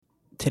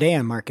Today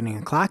on Marketing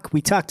O'Clock,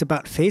 we talked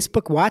about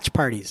Facebook watch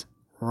parties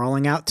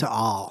rolling out to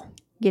all.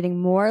 Getting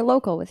more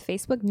local with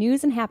Facebook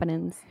news and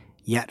happenings.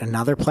 Yet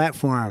another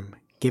platform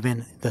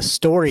given the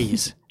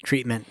stories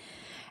treatment.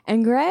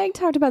 And Greg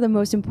talked about the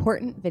most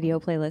important video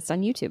playlist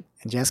on YouTube.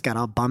 And Jess got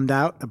all bummed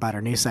out about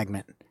our new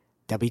segment,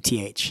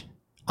 WTH.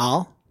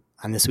 All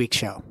on this week's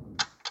show.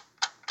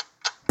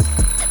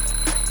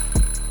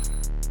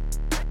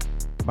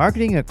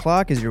 Marketing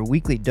O'Clock is your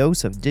weekly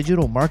dose of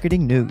digital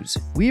marketing news.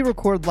 We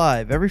record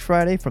live every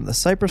Friday from the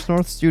Cypress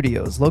North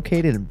Studios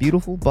located in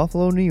beautiful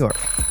Buffalo, New York.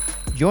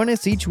 Join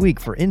us each week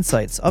for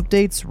insights,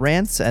 updates,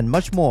 rants, and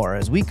much more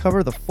as we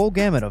cover the full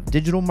gamut of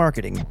digital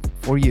marketing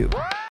for you.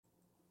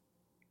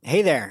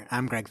 Hey there,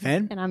 I'm Greg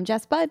Finn. And I'm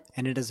Jess Budd.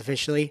 And it is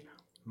officially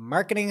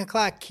Marketing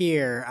O'Clock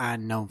here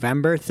on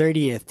November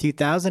 30th,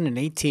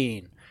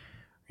 2018.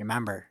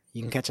 Remember,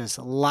 you can catch us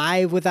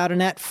live without a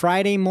net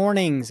Friday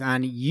mornings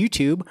on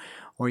YouTube,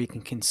 or you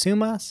can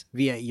consume us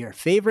via your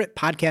favorite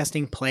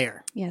podcasting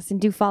player. Yes, and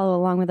do follow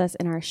along with us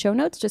in our show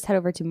notes. Just head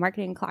over to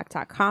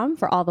marketingclock.com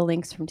for all the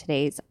links from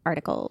today's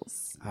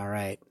articles. All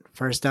right.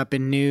 First up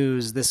in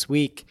news this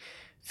week,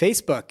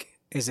 Facebook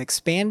is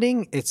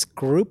expanding its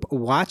group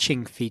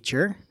watching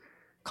feature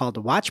called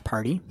Watch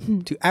Party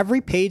to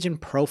every page and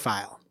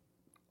profile.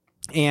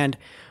 And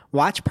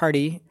Watch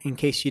Party, in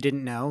case you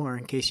didn't know, or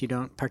in case you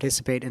don't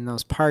participate in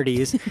those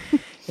parties,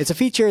 it's a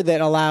feature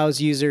that allows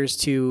users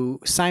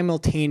to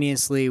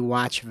simultaneously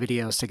watch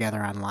videos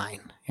together online.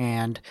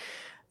 And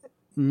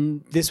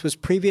this was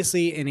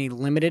previously in a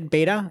limited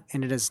beta,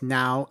 and it is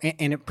now,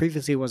 and it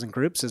previously was in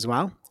groups as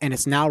well, and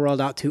it's now rolled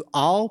out to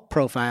all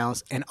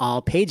profiles and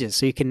all pages.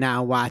 So you can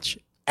now watch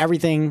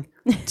everything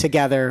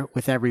together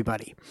with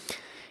everybody.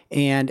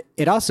 And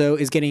it also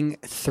is getting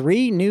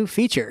 3 new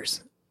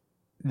features.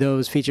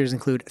 Those features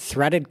include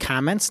threaded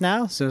comments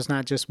now, so it's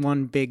not just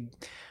one big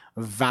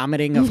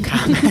vomiting of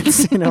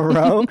comments in a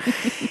row.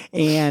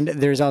 And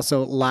there's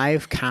also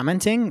live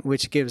commenting,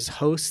 which gives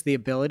hosts the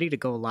ability to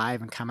go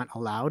live and comment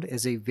aloud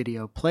as a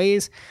video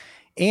plays.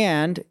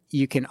 And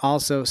you can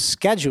also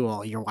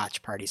schedule your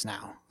watch parties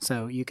now.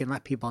 So you can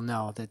let people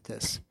know that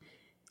this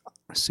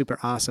super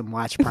awesome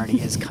watch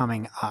party is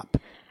coming up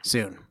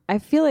soon. I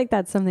feel like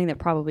that's something that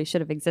probably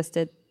should have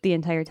existed the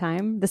entire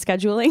time, the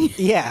scheduling.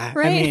 Yeah.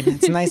 Right? I mean,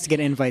 it's nice to get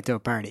an invite to a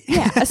party.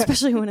 Yeah,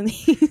 especially one of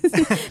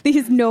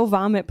these no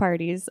vomit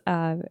parties.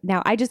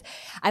 Now,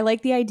 I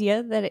like the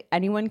idea that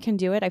anyone can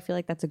do it. I feel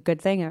like that's a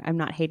good thing. I'm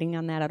not hating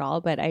on that at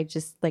all, but I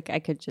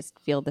could just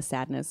feel the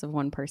sadness of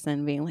one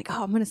person being like,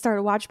 oh, I'm going to start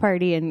a watch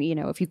party. And, you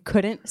know, if you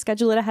couldn't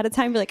schedule it ahead of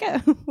time, be like, oh,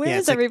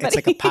 where's everybody? It's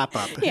like a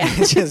pop-up. Yeah.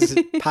 It's just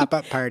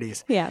pop-up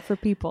parties. Yeah, for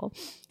people.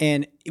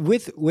 And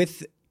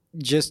with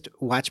just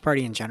watch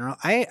party in general,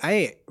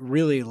 I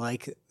really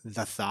like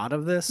the thought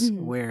of this,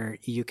 where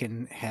you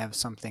can have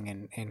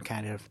something and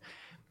kind of,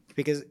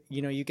 because,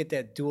 you know, you get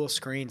that dual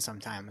screen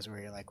sometimes where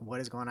you're like,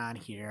 what is going on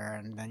here?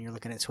 And then you're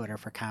looking at Twitter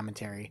for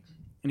commentary.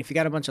 And if you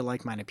got a bunch of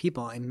like-minded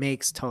people, it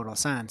makes total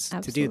sense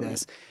to do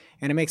this.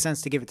 And it makes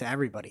sense to give it to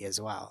everybody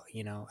as well.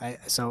 You know,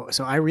 so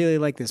I really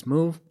like this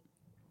move.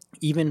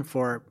 Even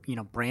for, you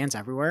know, brands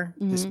everywhere,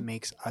 this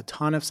makes a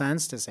ton of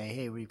sense to say,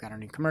 hey, we've got our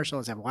new commercial,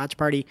 let's have a watch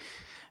party.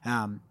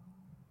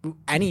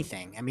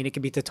 Anything. I mean, it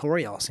could be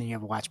tutorials and you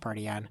have a watch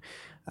party on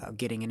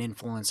getting an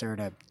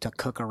influencer to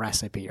cook a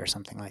recipe or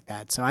something like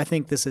that. So I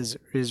think this is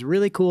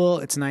really cool.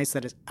 It's nice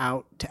that it's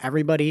out to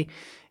everybody,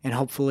 and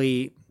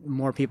hopefully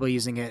more people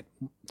using it,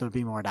 there'll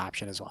be more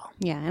adoption as well.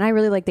 Yeah, and I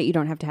really like that you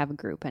don't have to have a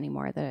group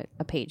anymore, that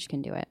a page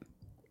can do it.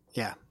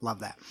 Yeah, love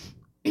that.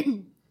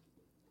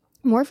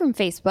 More from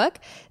Facebook.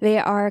 They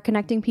are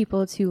connecting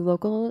people to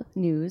local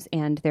news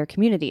and their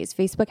communities.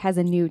 Facebook has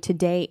a new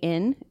Today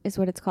In, is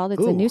what it's called.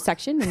 It's a new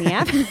section in the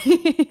app.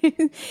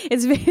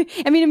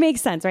 It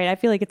makes sense, right? I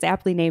feel like it's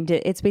aptly named.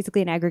 It's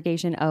basically an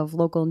aggregation of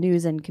local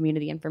news and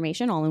community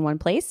information all in one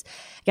place.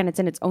 Again, it's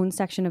in its own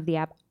section of the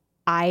app.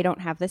 I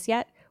don't have this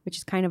yet, which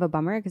is kind of a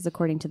bummer because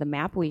according to the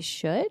map, we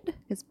should.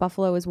 Because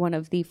Buffalo is one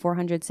of the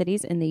 400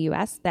 cities in the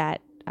U.S.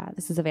 that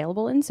this is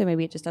available in, so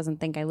maybe it just doesn't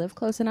think I live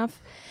close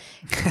enough.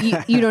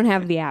 You don't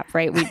have the app,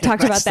 right? We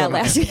talked about that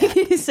last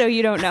week, so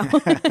you don't know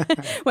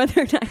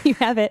whether or not you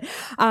have it.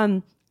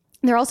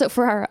 They're also,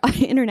 for our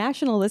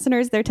international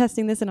listeners, they're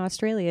testing this in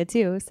Australia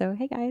too. So,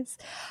 hey guys,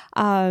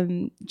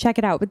 check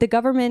it out. But the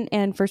government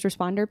and first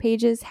responder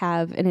pages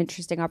have an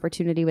interesting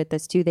opportunity with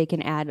this too. They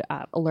can add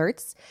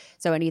alerts.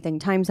 So anything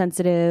time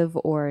sensitive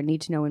or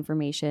need to know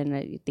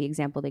information. The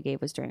example they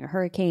gave was during a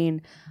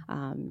hurricane.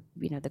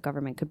 The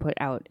government could put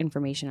out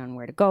information on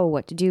where to go,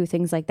 what to do,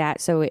 things like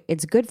that. So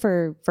it's good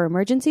for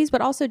emergencies,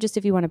 but also just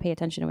if you want to pay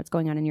attention to what's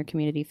going on in your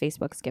community,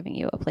 Facebook's giving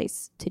you a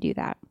place to do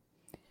that.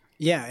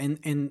 Yeah.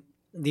 And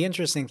the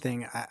interesting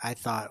thing I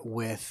thought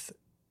with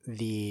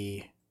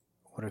the,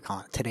 what do we call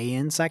it, Today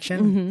In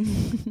section,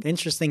 the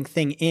interesting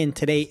thing in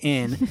Today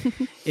In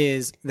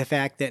is the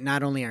fact that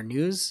not only are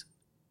news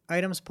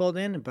items pulled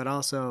in, but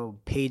also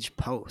page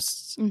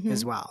posts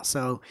as well.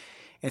 So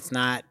it's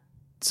not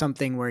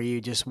something where you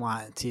just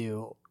want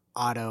to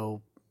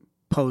auto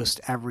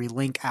post every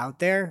link out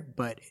there,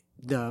 but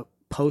the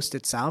post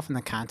itself and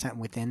the content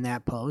within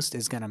that post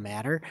is going to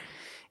matter.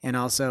 And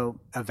also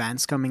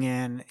events coming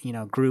in,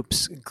 group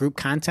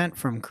content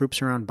from groups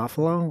around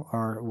Buffalo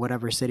or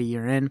whatever city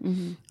you're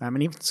in.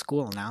 And even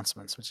school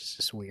announcements, which is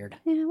just weird.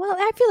 Yeah, well,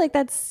 I feel like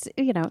that's,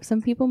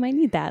 some people might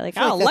need that. Like,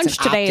 like lunch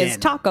today is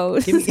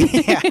tacos.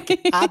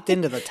 Opt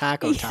into the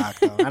taco talk,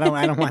 though. I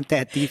don't want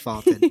that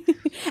defaulted.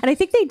 And I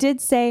think they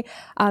did say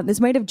this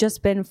might have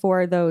just been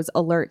for those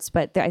alerts,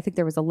 but I think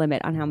there was a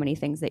limit on how many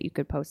things that you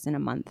could post in a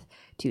month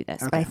to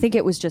this. Okay. But I think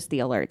it was just the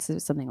alerts. It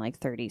was something like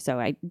 30. So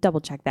I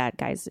double check that,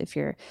 guys, if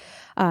you're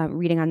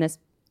reading on this.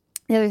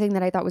 The other thing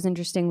that I thought was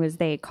interesting was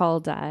they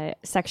called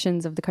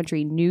sections of the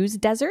country news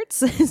deserts.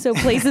 So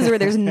places where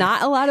there's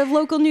not a lot of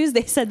local news,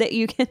 they said that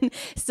you can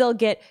still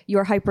get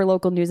your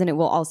hyper-local news, and it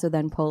will also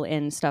then pull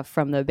in stuff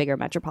from the bigger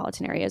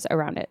metropolitan areas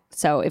around it.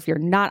 So if you're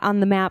not on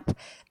the map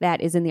that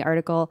is in the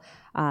article,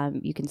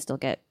 you can still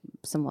get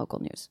some local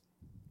news.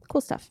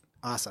 Cool stuff.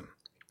 Awesome.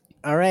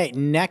 All right,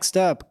 next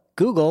up,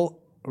 Google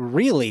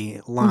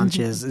really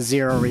launches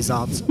 0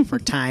 results for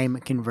time,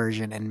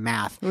 conversion, and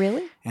math.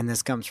 Really? And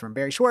this comes from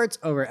Barry Schwartz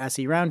over at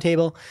SE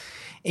Roundtable.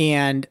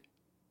 And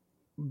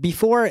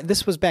before,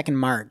 this was back in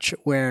March,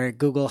 where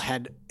Google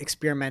had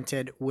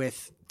experimented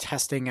with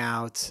testing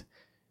out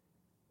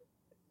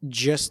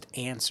just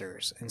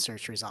answers in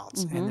search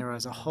results. And there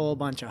was a whole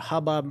bunch of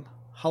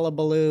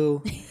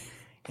hullabaloo,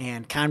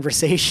 and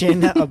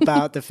conversation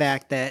about the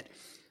fact that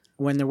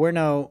when there were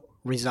no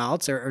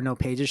results or no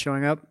pages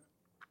showing up,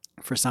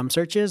 for some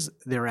searches,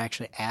 there were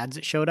actually ads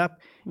that showed up,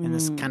 and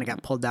this kind of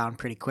got pulled down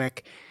pretty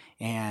quick,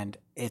 and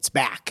it's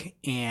back.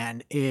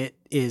 And it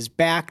is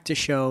back to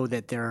show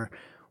that there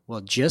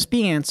will just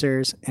be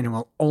answers, and it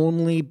will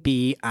only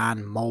be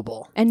on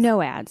mobile. And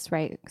no ads,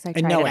 right? Because I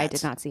tried I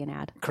did not see an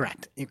ad.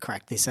 Correct. You're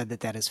correct. They said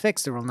that is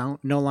fixed. There will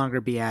no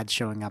longer be ads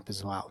showing up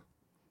as well.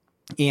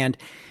 And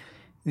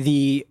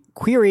the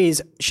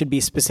queries should be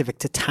specific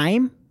to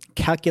time,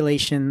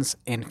 calculations,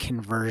 and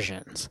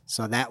conversions.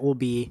 So that will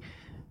be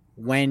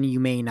when you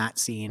may not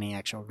see any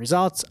actual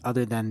results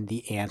other than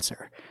the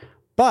answer.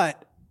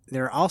 But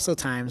there are also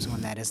times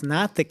when that is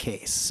not the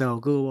case. So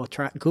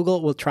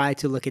Google will try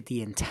to look at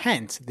the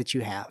intent that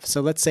you have.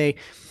 So let's say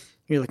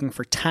you're looking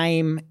for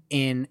time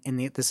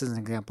this is an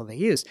example they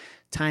use,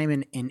 time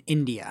in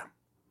India.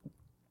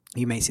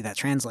 You may see that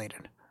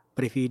translated.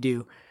 But if you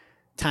do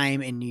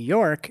time in New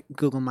York,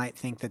 Google might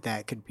think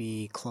that could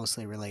be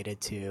closely related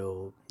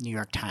to New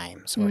York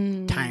Times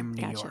or Time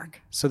New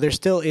York. So there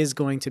still is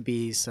going to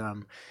be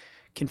some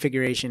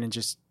configuration and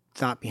just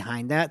thought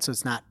behind that. So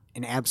it's not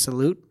an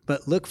absolute,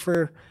 but look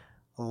for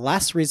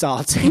less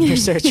results in your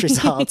search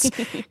results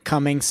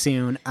coming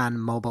soon on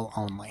mobile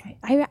only.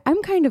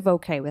 I'm kind of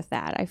okay with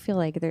that. I feel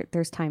like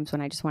there's times when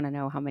I just want to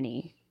know how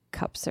many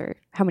cups or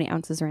how many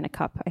ounces are in a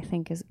cup, I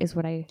think is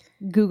what I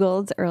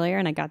Googled earlier,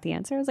 and I got the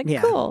answer. I was like,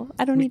 cool.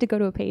 I don't need to go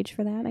to a page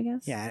for that, I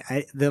guess.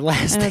 Yeah. The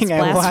last thing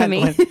I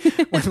want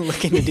when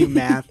looking to do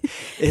math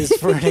is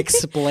for an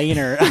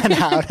explainer on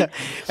how to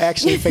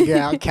actually figure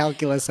out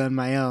calculus on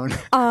my own.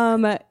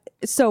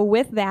 So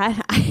with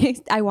that,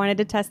 I wanted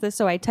to test this.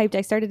 So I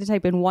started to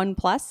type in 1+,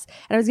 and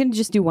I was going to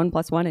just do 1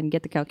 + 1 and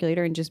get the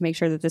calculator and just make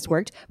sure that this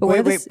worked. But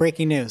wait,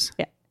 breaking news.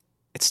 Yeah.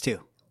 It's 2.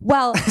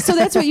 Well, so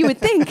that's what you would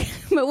think.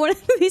 But one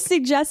of these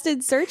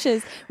suggested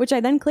searches, which I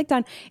then clicked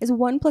on, is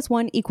 1 +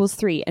 1 =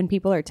 3. And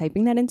people are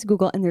typing that into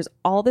Google, and there's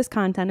all this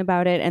content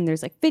about it, and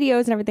there's like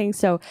videos and everything.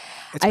 So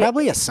it's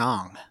probably a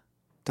song,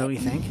 don't you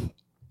think?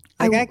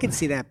 Like I could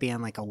see that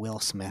being like a Will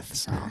Smith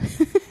song.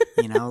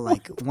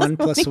 Like 1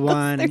 +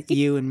 1,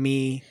 you and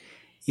me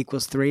 =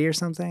 3 or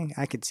something.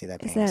 I could see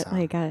that being a song.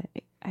 Like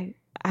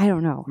I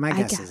don't know. My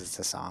guess is it's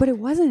a song. But it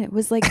wasn't. It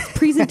was like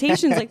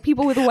presentations, like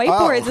people with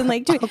whiteboards and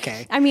like doing.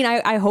 Okay. I mean,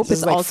 I hope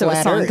it's like also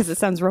a song because it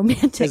sounds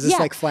romantic. Is this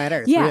like Flat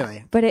Earth? Yeah.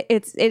 Really? But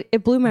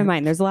it blew my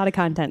mind. There's a lot of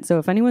content. So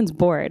if anyone's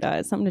bored,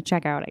 it's something to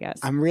check out, I guess.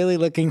 I'm really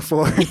looking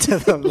forward to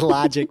the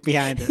logic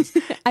behind this.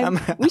 I'm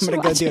going to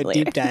go do a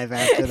deep dive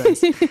after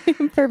this.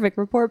 Perfect.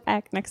 Report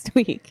back next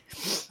week.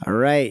 All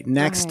right.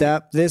 Next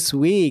up this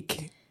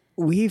week,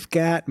 we've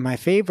got my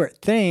favorite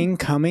thing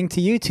coming to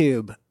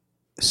YouTube.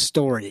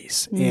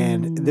 Stories.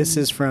 And this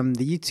is from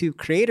the YouTube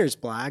creators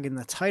blog, and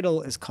the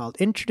title is called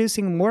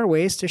Introducing More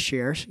Ways to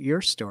Share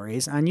Your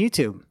Stories on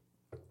YouTube.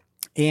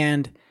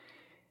 And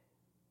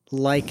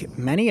like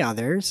many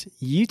others,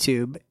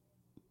 YouTube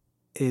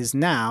is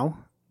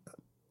now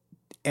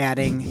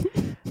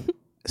adding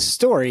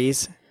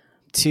stories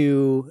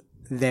to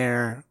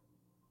their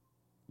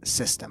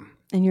system.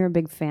 And you're a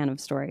big fan of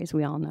stories,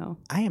 we all know.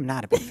 I am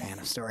not a big fan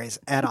of stories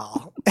at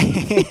all.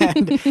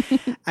 And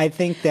I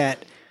think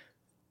that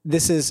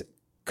this is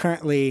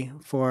currently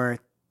for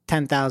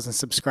 10,000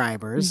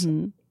 subscribers.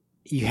 Mm-hmm.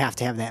 You have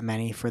to have that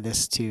many for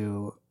this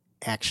to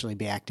actually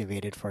be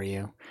activated for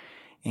you.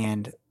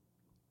 And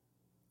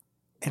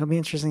it'll be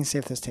interesting to see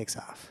if this takes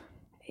off.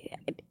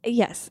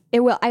 Yes,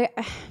 it will.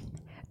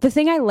 The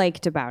thing I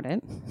liked about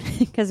it,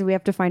 because we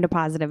have to find a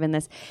positive in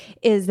this,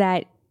 is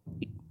that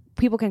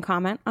people can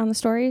comment on the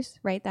stories,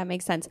 right? That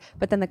makes sense.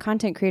 But then the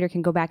content creator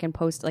can go back and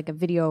post like a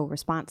video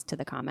response to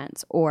the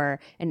comments or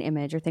an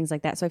image or things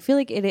like that. So I feel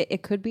like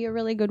it could be a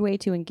really good way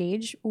to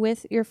engage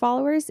with your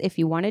followers if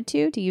you wanted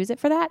to use it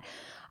for that.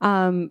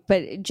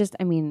 But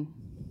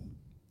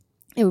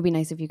it would be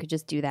nice if you could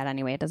just do that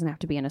anyway. It doesn't have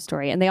to be in a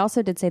story. And they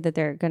also did say that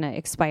they're going to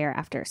expire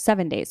after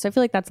 7 days. So I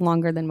feel like that's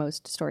longer than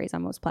most stories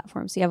on most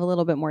platforms. So you have a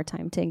little bit more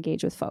time to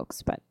engage with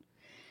folks. But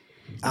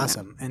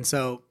awesome. And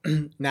so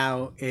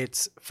now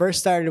it's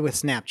first started with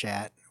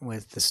Snapchat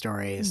with the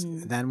stories,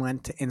 then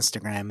went to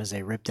Instagram as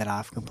they ripped it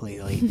off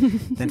completely.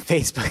 Then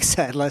Facebook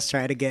said, let's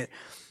try to get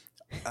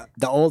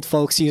the old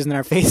folks using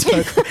our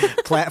Facebook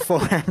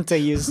platform to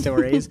use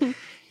stories.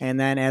 And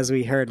then as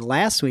we heard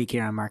last week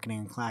here on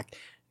Marketing O'Clock,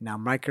 now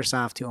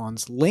Microsoft, who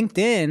owns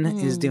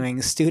LinkedIn, is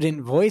doing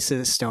student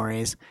voices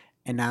stories.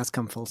 And now it's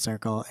come full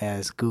circle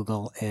as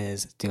Google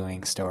is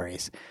doing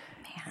stories.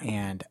 Man.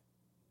 And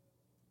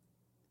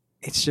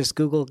it's just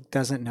Google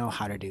doesn't know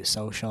how to do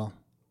social.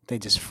 They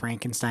just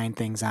Frankenstein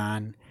things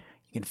on.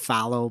 You can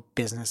follow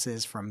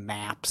businesses from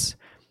maps,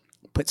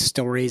 put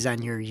stories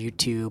on your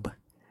YouTube.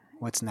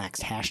 What's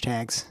next?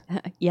 Hashtags?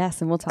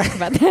 Yes, and we'll talk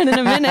about that in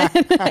a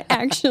minute,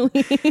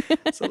 actually.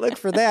 So look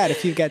for that.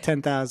 If you've got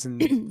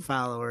 10,000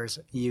 followers,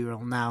 you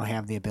will now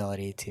have the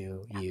ability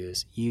to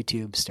use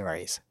YouTube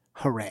stories.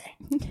 Hooray.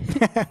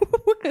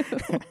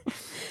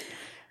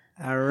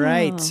 All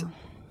right. Oh.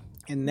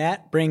 And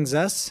that brings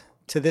us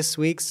to this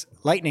week's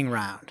lightning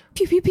round.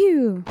 Pew, pew,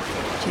 pew.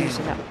 Cheers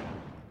it up.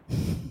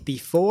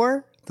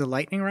 Before the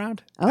lightning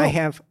round, I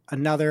have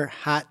another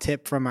hot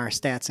tip from our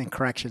stats and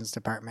corrections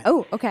department.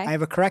 Oh, okay. I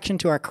have a correction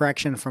to our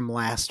correction from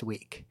last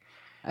week.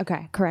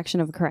 Okay.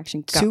 Correction of a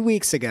correction. Go. 2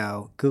 weeks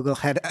ago, Google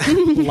had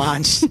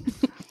launched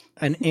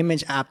an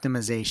image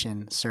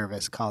optimization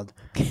service called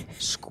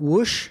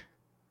Squoosh.app.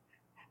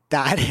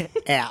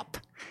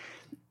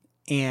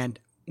 And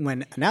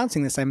when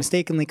announcing this, I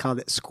mistakenly called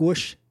it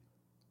Squoosh.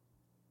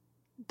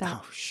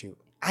 Oh, shoot.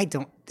 I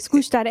don't.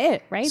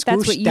 Squoosh.it, right? Squoosh.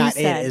 That's what you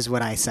said. It is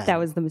what I said. That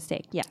was the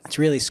mistake, yes. It's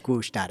really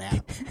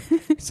Squoosh.app.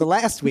 So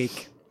last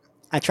week,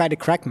 I tried to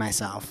correct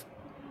myself,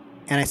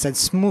 and I said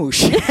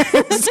smoosh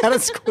instead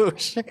of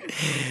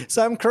squoosh.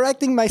 So I'm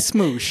correcting my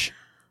smoosh,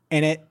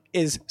 and it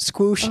is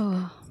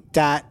Squoosh.app.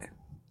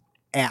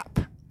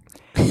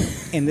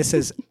 And this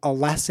is a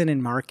lesson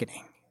in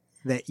marketing,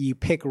 that you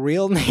pick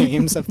real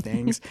names of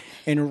things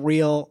and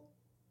real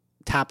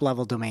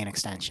top-level domain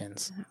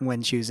extensions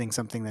when choosing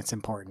something that's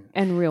important.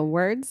 And real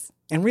words?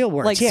 And real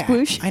words, like yeah.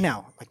 Squoosh? I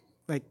know.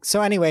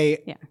 So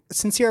anyway,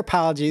 sincere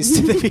apologies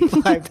to the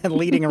people I've been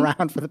leading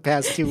around for the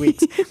past 2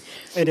 weeks.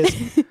 It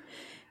is,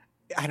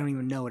 I don't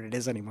even know what it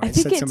is anymore. I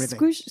think it's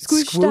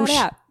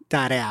Squoosh.app.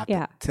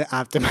 Squoosh.app to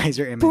optimize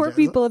your images. Poor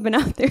people have been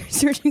out there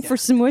searching for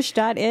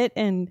Smush.it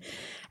and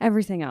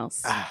everything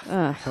else.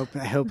 I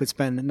hope it's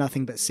been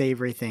nothing but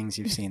savory things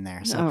you've seen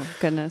there. So. Oh,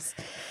 goodness.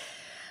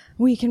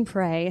 We can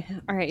pray.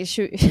 All right.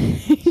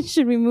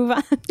 Should we move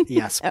on?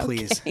 Yes,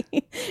 please.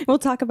 Okay. We'll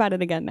talk about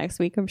it again next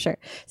week, I'm sure.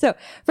 So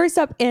first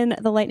up in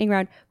the lightning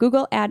round,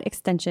 Google Ad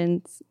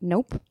extensions.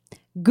 Nope.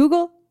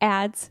 Google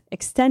Ads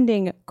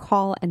extending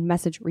call and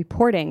message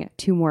reporting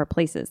to more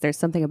places. There's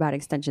something about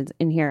extensions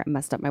in here. I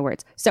messed up my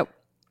words. So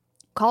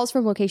calls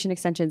from location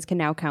extensions can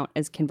now count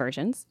as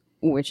conversions,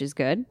 which is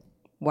good.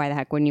 Why the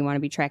heck wouldn't you want to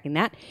be tracking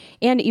that?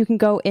 And you can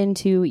go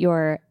into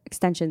your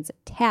extensions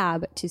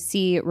tab to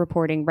see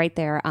reporting right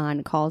there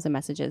on calls and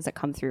messages that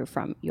come through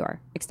from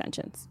your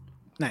extensions.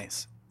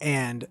 Nice.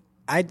 And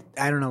I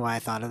don't know why I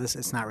thought of this.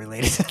 It's not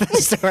related to the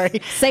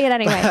story. Say it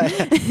anyway.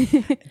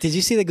 Did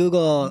you see the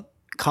Google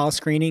call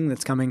screening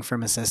that's coming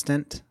from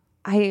Assistant?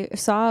 I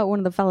saw one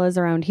of the fellas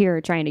around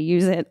here trying to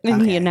use it,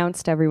 and he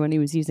announced to everyone he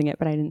was using it,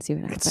 but I didn't see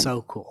what happened. It's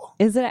so cool.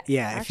 Is it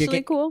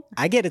actually cool?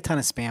 I get a ton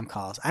of spam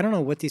calls. I don't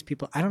know what these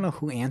people, I don't know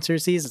who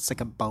answers these. It's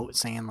like a boat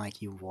saying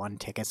like you won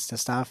tickets to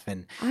stuff.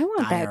 And I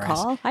want that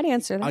call. I'd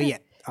answer that. Oh, yeah.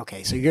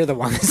 Okay, so you're the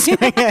one that's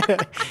doing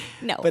it.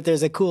 No. But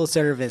there's a cool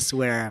service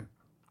where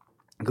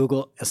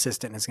Google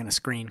Assistant is going to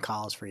screen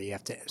calls for you. You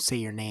have to say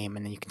your name,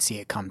 and then you can see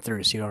it come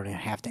through, so you don't even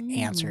have to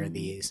answer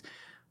these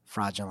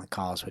fraudulent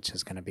calls, which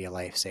is going to be a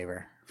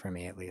lifesaver for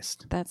me, at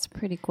least. That's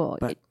pretty cool.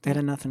 But that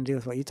had nothing to do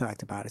with what you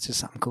talked about. It's just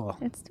something cool.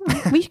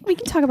 We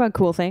can talk about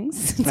cool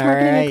things. It's All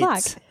Marketing right.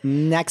 O'Clock.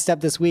 Next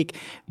up this week,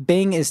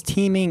 Bing is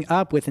teaming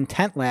up with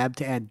Intent Lab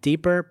to add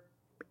deeper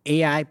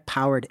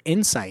AI-powered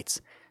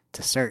insights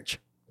to search.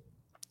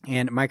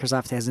 And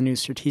Microsoft has a new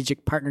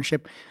strategic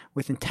partnership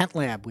with Intent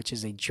Lab, which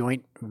is a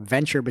joint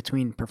venture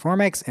between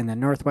Performix and the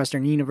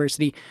Northwestern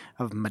University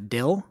of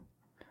Medill.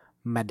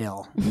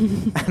 That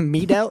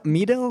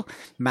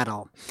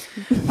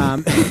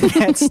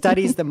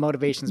studies the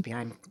motivations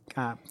behind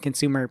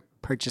consumer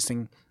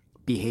purchasing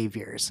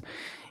behaviors.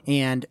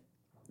 And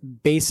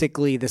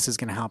basically, this is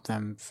going to help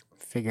them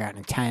figure out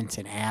intent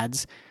and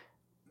ads.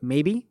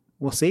 Maybe.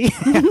 We'll see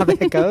how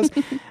that goes.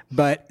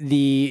 But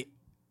the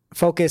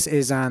focus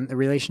is on the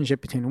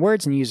relationship between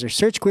words and user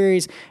search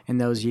queries and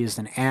those used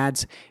in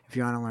ads. If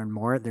you want to learn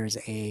more, there's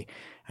a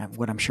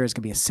what I'm sure is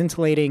going to be a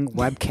scintillating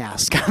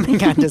webcast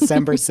coming on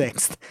December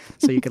 6th,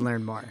 so you can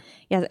learn more.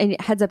 Yeah, and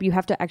heads up, you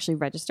have to actually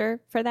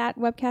register for that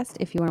webcast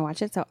if you want to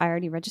watch it. So I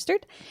already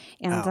registered.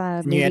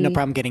 And You had no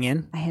problem getting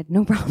in? I had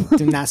no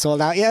problem. Not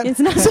sold out yet? It's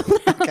not sold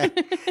out. Okay.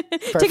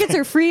 Tickets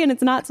are free and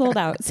it's not sold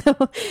out. So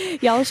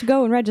y'all should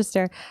go and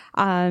register.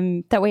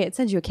 That way it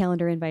sends you a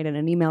calendar invite and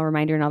an email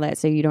reminder and all that,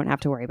 so you don't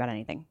have to worry about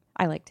anything.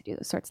 I like to do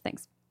those sorts of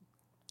things.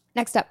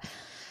 Next up.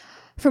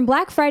 From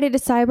Black Friday to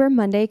Cyber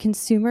Monday,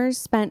 consumers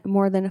spent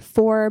more than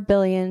 $4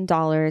 billion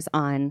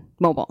on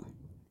mobile.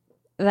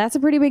 That's a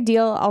pretty big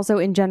deal. Also,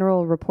 in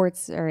general,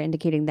 reports are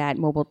indicating that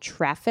mobile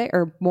traffic,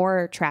 or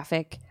more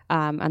traffic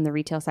on the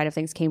retail side of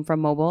things, came from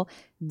mobile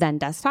than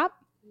desktop.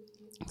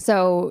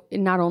 So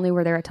not only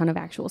were there a ton of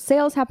actual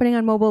sales happening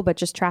on mobile, but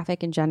just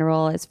traffic in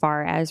general as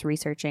far as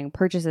researching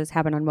purchases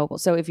happen on mobile.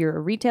 So if you're a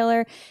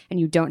retailer and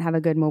you don't have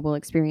a good mobile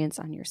experience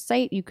on your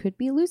site, you could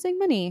be losing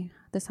money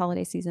this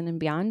holiday season and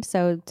beyond.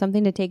 So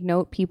something to take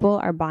note, people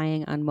are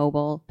buying on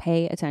mobile.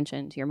 Pay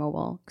attention to your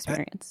mobile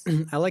experience.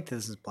 I like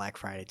this is Black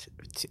Friday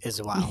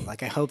as well.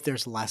 Like, I hope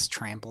there's less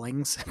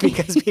tramplings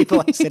because people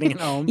are sitting at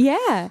home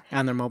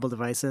on their mobile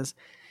devices.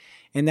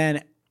 And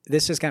then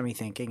this just got me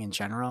thinking in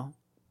general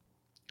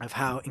of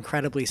how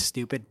incredibly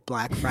stupid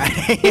Black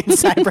Friday and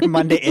Cyber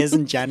Monday is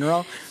in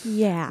general.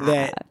 Yeah.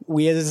 That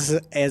we as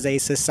a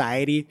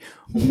society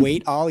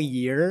wait all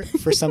year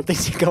for something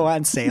to go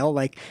on sale.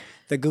 Like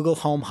the Google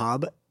Home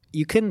Hub,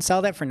 you couldn't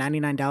sell that for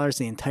 $99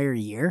 the entire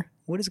year.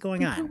 What is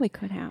going on? Probably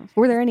could have.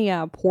 Were there any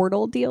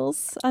Portal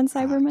deals on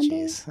Cyber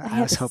Monday?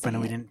 I was hoping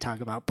we didn't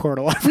talk about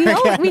Portal.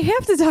 We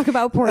have to talk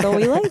about Portal.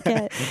 We like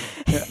it.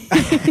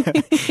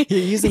 You're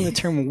using the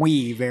term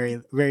 "we"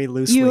 very, very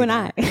loosely. You and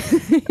there.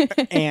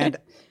 I. And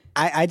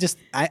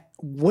I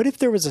what if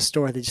there was a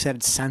store that just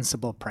had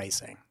sensible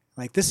pricing?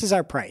 Like, this is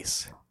our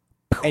price,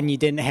 and you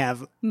didn't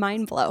have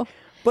mind blow.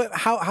 But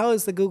how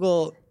is the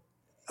Google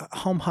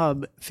Home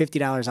Hub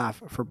 $50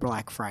 off for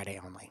Black Friday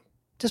only?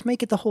 Just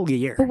make it the whole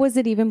year. But was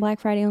it even Black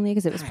Friday only?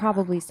 Because it was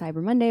probably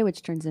Cyber Monday,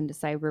 which turns into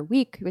Cyber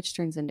Week, which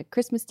turns into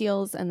Christmas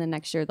deals, and then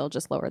next year they'll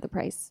just lower the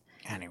price.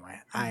 Anyway,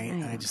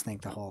 I just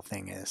think the whole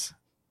thing is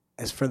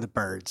for the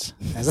birds,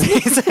 as they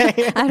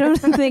say. I don't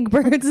think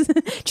birds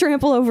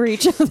trample over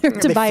each other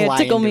to buy a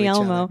Tickle Me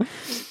Elmo.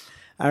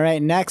 All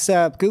right, next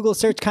up, Google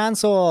Search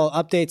Console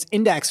updates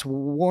index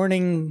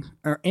warning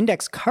or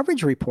index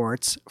coverage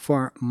reports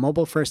for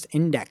mobile first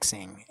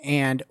indexing.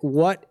 And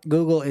what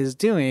Google is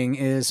doing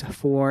is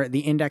for the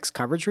index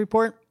coverage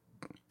report,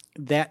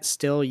 that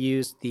still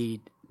used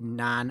the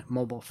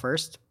non-mobile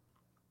first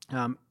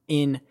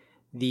in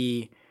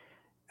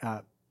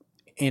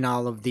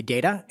all of the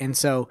data. And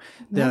so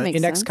the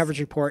index coverage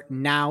report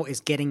now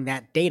is getting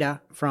that data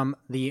from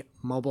the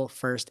mobile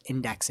first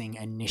indexing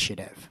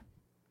initiative.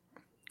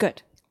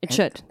 Good. It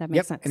should. That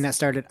makes sense. And that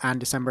started on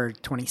December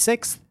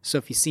 26th. So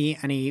if you see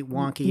any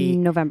wonky...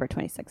 November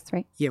 26th,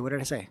 right? Yeah, what did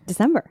I say?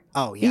 December.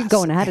 Oh, yes. You're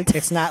going ahead of time.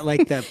 It's not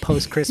like the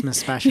post-Christmas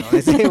special.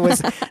 It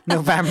was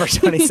November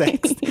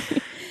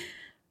 26th.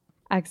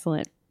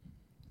 Excellent.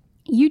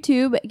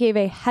 YouTube gave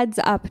a heads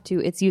up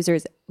to its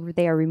users.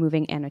 They are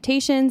removing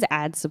annotations,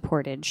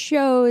 ad-supported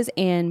shows,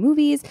 and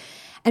movies,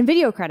 and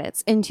video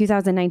credits in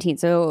 2019.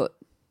 So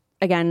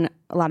again,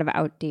 a lot of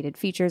outdated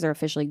features are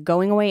officially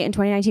going away in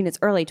 2019. It's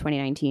early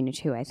 2019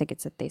 too. I think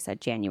they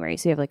said January.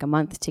 So you have like a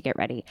month to get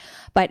ready.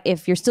 But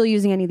if you're still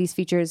using any of these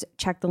features,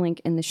 check the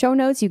link in the show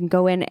notes. You can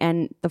go in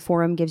and the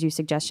forum gives you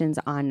suggestions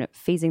on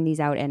phasing these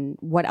out and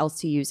what else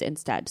to use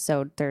instead.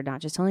 So they're not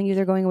just telling you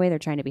they're going away. They're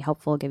trying to be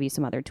helpful, give you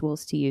some other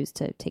tools to use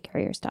to take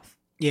care of your stuff.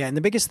 Yeah, and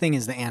the biggest thing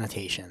is the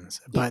annotations,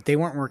 but they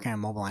weren't working on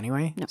mobile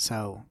anyway. No.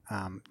 So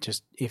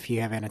just if you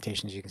have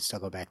annotations, you can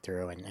still go back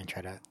through and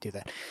try to do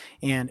that.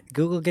 And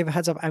Google gave a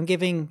heads up. I'm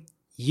giving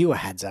you a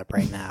heads up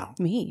right now.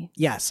 Me?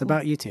 Yes,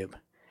 about YouTube.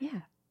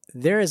 Yeah.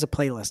 There is a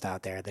playlist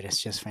out there that is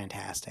just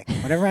fantastic.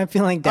 Whenever I'm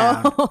feeling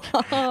down,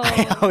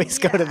 I always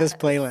go to this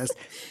playlist.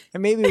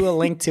 And maybe we'll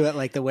link to it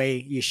like the way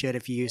you should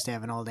if you used to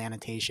have an old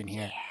annotation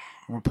here.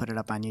 We'll put it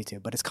up on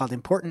YouTube, but it's called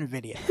Important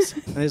Videos.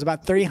 There's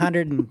about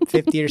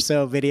 350 or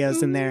so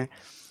videos in there.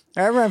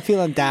 Whenever I'm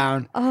feeling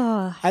down,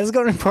 I just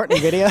go to Important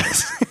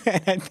Videos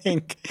and I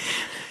think,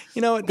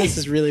 you know what, this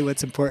is really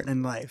what's important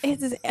in life.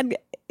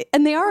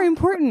 And they are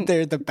important.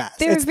 They're the best.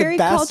 They're very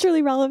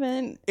culturally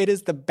relevant. It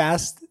is the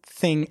best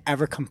thing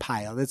ever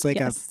compiled. It's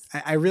like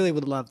I really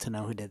would love to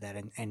know who did that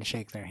and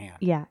shake their hand.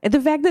 Yeah.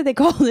 The fact that they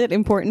called it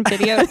Important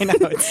Videos. I know,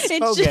 it's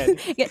so good.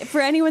 Yeah, for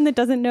anyone that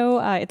doesn't know,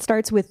 it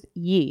starts with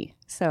ye.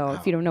 So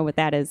if you don't know what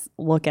that is,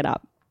 look it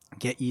up.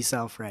 Get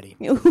yourself ready.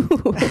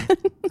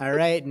 All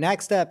right.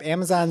 Next up,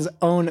 Amazon's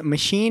own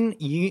machine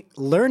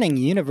learning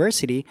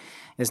university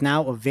is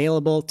now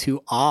available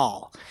to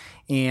all.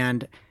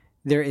 And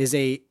there is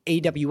a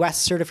AWS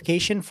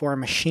certification for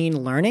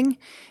machine learning.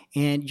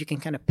 And you can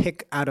kind of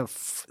pick out of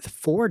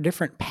 4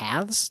 different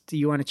paths that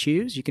you want to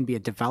choose. You can be a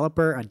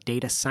developer, a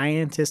data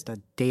scientist, a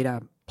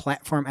data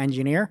platform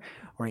engineer,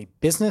 or a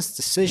business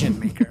decision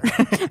maker.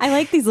 I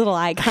like these little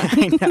icons.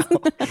 I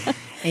know.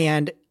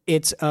 And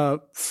it's a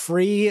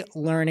free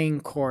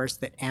learning course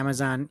that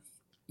Amazon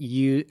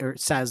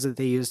says that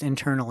they used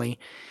internally,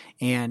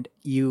 and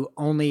you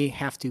only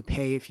have to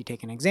pay if you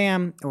take an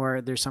exam,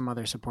 or there's some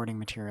other supporting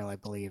material, I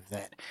believe,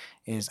 that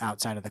is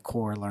outside of the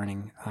core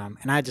learning.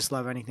 And I just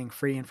love anything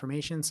free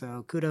information,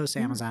 so kudos to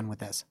Amazon with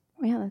this.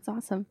 Yeah, that's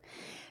awesome.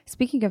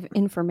 Speaking of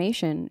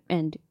information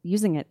and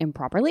using it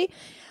improperly,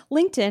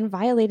 LinkedIn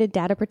violated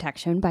data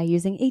protection by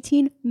using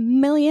 18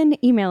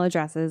 million email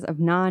addresses of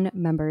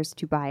non-members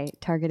to buy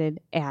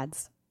targeted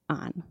ads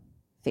on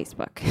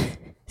Facebook.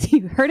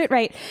 You heard it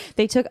right.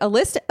 They took a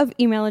list of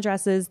email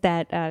addresses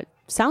that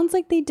sounds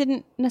like they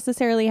didn't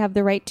necessarily have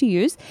the right to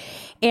use,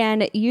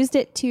 and used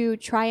it to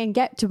try and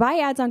to buy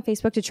ads on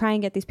Facebook to try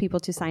and get these people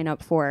to sign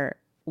up for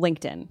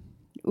LinkedIn,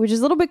 which is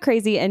a little bit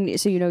crazy. And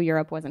so,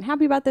 Europe wasn't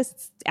happy about this.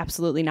 It's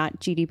absolutely not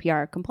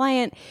GDPR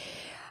compliant.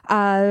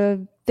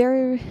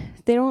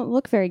 They don't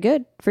look very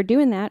good for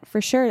doing that,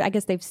 for sure. I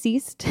guess they've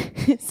ceased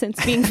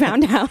since being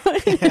found out.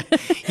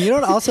 You know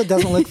what also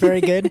doesn't look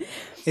very good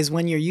is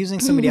when you're using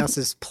somebody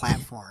else's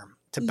platform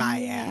to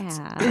buy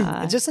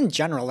ads. Just in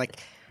general, like,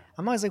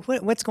 I'm always like,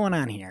 what's going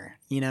on here?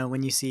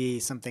 When you see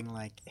something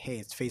like, hey,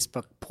 it's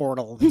Facebook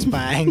portal that's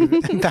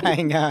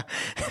buying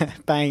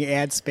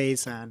ad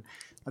space on,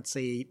 let's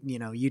say,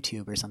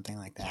 YouTube or something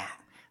like that.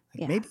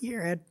 Maybe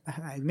your ad,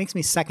 it makes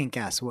me second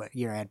guess what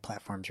your ad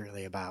platform's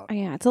really about.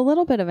 Yeah, it's a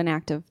little bit of an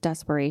act of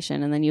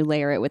desperation, and then you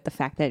layer it with the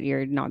fact that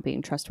you're not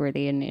being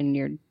trustworthy in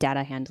your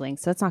data handling.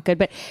 So it's not good.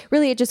 But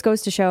really, it just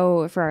goes to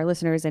show for our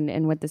listeners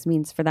and what this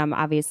means for them.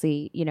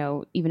 Obviously,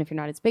 even if you're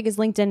not as big as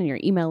LinkedIn and your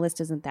email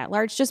list isn't that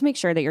large, just make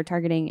sure that your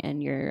targeting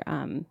and your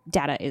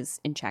data is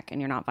in check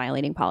and you're not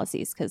violating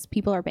policies, because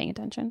people are paying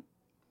attention.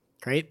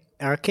 Great.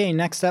 Okay,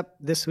 next up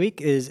this week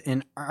is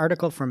an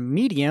article from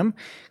Medium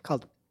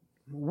called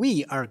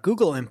 "We Are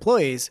Google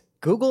Employees.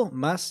 Google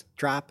Must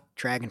Drop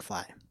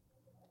Dragonfly."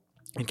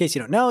 In case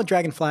you don't know,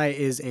 Dragonfly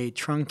is a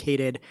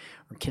truncated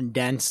or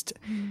condensed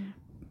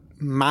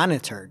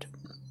monitored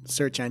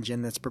search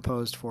engine that's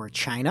proposed for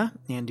China.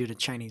 And due to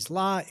Chinese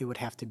law, it would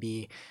have to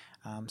be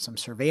some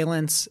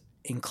surveillance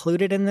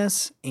included in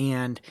this.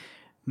 And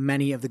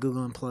many of the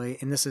Google employees,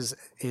 and this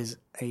is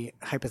a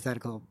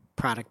hypothetical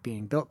product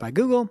being built by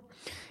Google,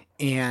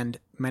 and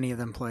many of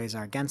the employees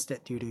are against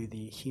it due to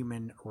the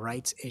human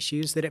rights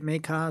issues that it may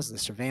cause, the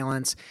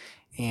surveillance.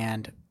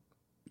 And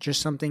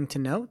just something to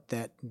note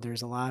that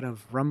there's a lot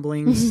of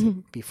rumblings.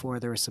 Before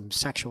there were some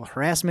sexual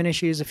harassment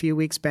issues a few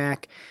weeks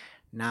back.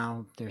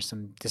 Now there's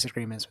some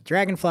disagreements with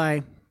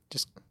Dragonfly.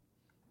 Just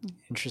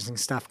interesting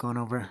stuff going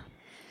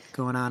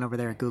on over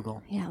there at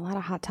Google. Yeah, a lot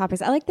of hot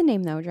topics. I like the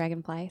name, though,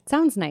 Dragonfly. It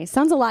sounds nice.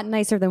 Sounds a lot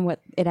nicer than what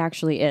it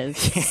actually is.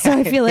 So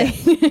I feel like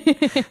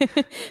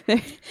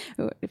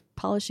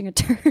polishing a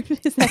turd.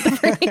 Is that the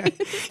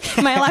phrase?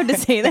 Am I allowed to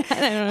say that?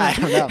 I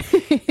don't know.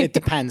 It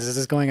depends. Is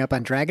this going up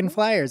on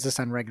Dragonfly or is this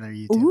on regular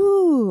YouTube?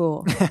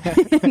 Ooh.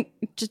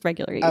 Just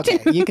regular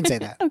YouTube. Okay, you can say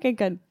that. Okay,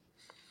 good.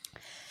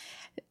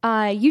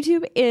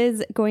 YouTube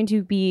is going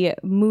to be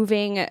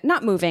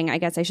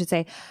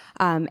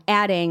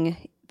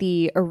adding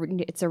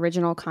its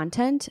original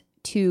content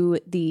to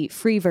the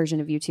free version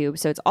of YouTube.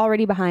 So it's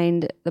already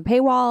behind the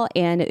paywall,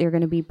 and they're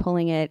going to be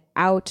pulling it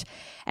out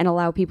and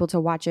allow people to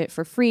watch it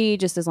for free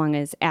just as long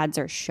as ads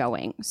are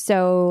showing.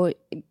 So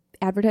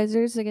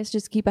advertisers, I guess,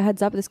 just keep a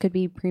heads up. This could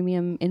be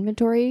premium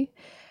inventory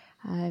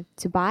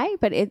to buy,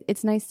 but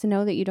it's nice to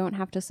know that you don't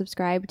have to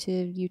subscribe to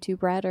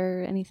YouTube Red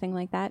or anything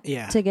like that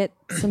to get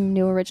some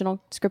new original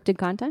scripted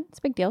content. It's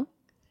a big deal.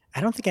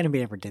 I don't think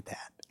anybody ever did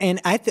that. And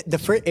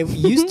it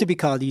used to be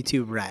called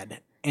YouTube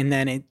Red, and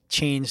then it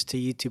changed to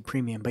YouTube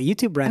Premium. But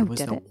YouTube Red was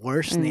the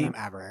worst name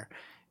ever.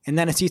 And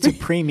then it's YouTube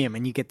Premium,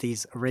 and you get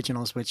these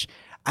originals, which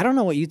I don't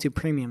know what YouTube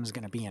Premium is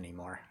going to be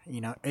anymore.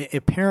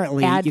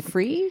 Apparently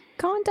ad-free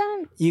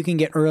content. You can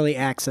get early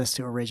access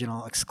to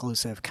original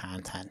exclusive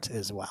content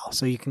as well.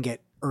 So you can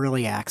get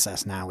early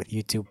access now with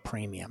YouTube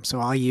Premium. So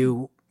all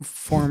you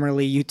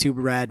formerly YouTube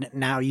Red,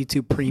 now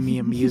YouTube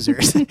Premium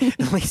users,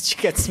 at least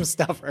you get some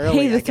stuff early.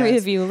 Hey, the three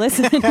of you,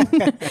 listen.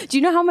 Do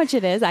you know how much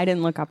it is? I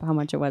didn't look up how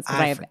much it was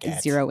because I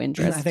have zero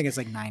interest. I think it's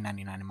like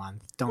 $9.99 a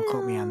month. Don't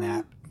quote me on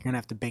that. You're going to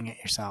have to Bing it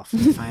yourself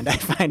to find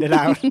it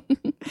out.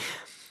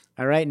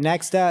 All right,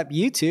 next up,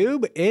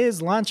 YouTube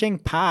is launching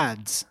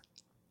Pods.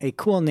 A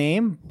cool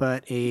name,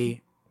 but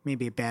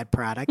maybe a bad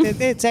product.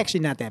 It's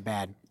actually not that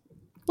bad.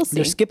 We'll see.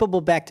 They're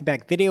skippable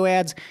back-to-back video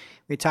ads.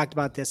 We talked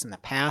about this in the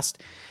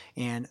past.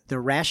 And the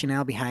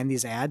rationale behind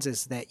these ads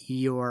is that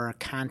your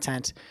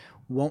content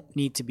won't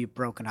need to be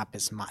broken up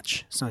as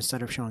much. So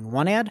instead of showing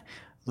one ad,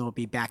 there will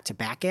be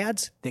back-to-back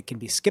ads that can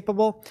be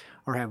skippable,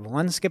 or have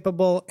one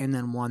skippable and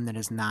then one that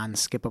is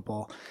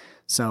non-skippable.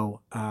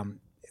 So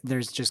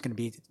there's just going to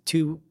be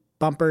two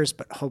bumpers,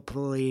 but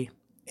hopefully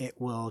it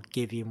will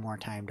give you more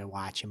time to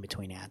watch in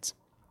between ads.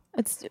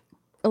 It's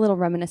a little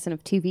reminiscent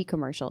of TV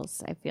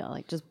commercials, I feel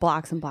like, just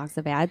blocks and blocks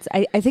of ads.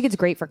 I think it's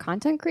great for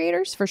content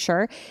creators, for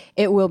sure.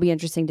 It will be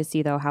interesting to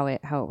see, though, how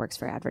it works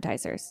for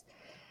advertisers,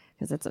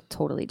 because it's a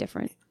totally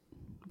different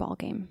ball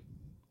game.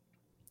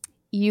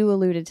 You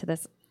alluded to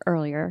this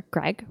earlier,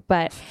 Greg,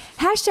 but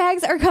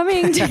hashtags are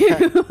coming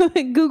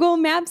to Google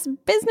Maps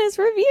business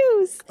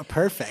reviews.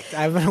 Perfect.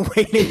 I've been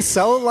waiting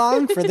so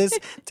long for this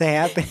to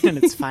happen, and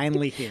it's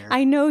finally here.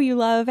 I know you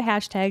love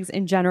hashtags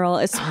in general,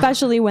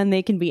 especially when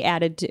they can be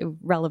added to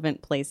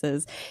relevant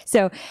places.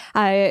 So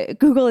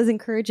Google is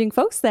encouraging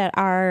folks that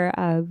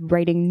are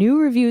writing new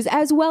reviews,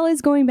 as well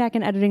as going back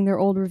and editing their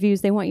old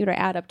reviews. They want you to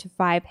add up to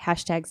 5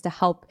 hashtags to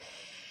help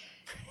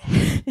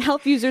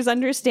users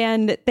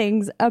understand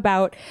things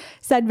about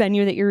said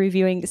venue that you're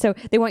reviewing. So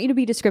they want you to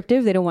be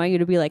descriptive. They don't want you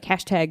to be like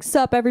hashtag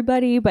sup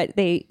everybody, but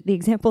the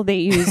example they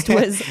used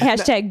was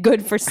hashtag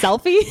good for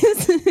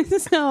selfies.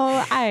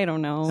 So I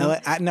don't know.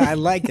 I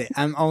liked it.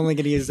 I'm only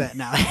going to use that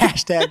now.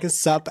 Hashtag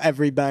sup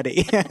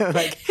everybody.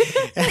 Like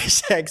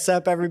hashtag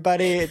sup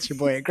everybody. It's your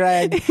boy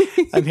Greg.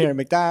 I'm here at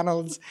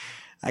McDonald's.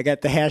 I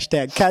got the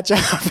hashtag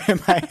ketchup and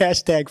my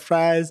hashtag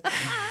fries.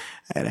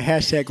 And a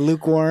hashtag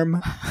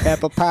lukewarm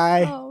apple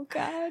pie. Oh,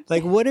 God.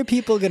 Like, what are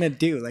people going to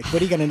do? Like,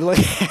 what are you going to look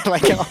at?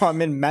 Like, oh,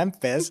 I'm in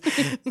Memphis.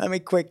 Let me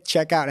quick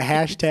check out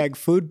hashtag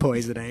food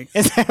poisoning.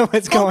 Is that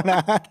what's going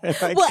on?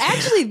 Like, Well,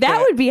 actually, that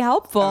would be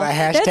helpful.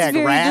 hashtag That's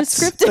very rats.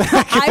 descriptive.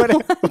 I want to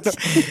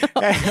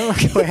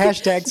know.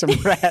 Hashtag some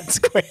rats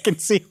quick and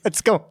see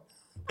what's going on.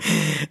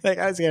 Like,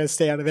 I was going to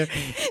stay out of there.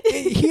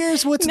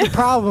 Here's what the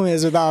problem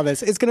is with all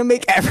this. It's going to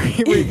make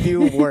every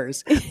review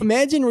worse.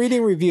 Imagine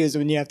reading reviews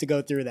when you have to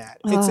go through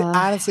that. It's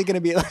honestly going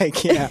to be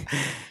like, you're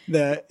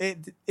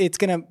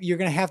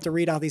going to have to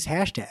read all these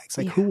hashtags.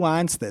 Like, who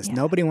wants this? Yeah.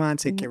 Nobody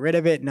wants it. Get rid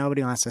of it.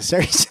 Nobody wants to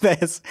search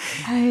this.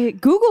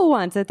 Google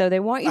wants it, though. They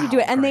want you to do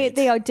it. And great.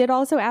 they did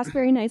also ask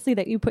very nicely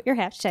that you put your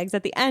hashtags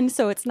at the end.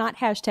 So it's not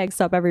hashtag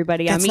sup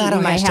everybody. That's I'm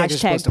eating my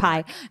hashtag pie.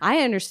 Work. I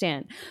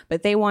understand.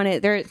 But they want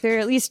it. They're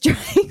at least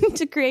trying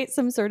to create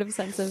some sort of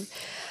sense of.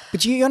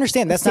 But you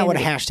understand that's not what a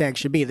hashtag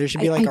should be. There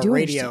should be like a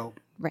radio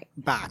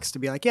box to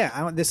be like,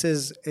 this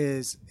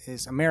is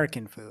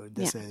American food.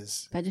 This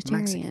is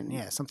vegetarian. Mexican.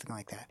 Yeah, something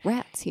like that.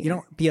 Rats here. You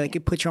don't be like,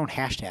 you put your own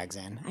hashtags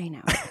in. I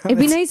know. It'd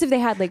be nice if they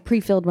had like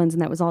pre-filled ones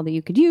and that was all that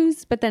you could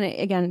use. But then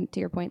again, to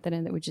your point, then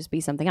it would just be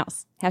something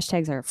else.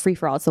 Hashtags are free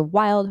for all. It's a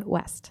wild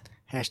west.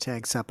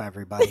 Hashtag sup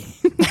everybody.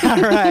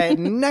 All right.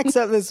 Next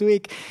up this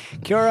week,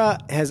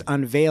 Quora has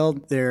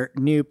unveiled their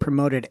new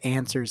promoted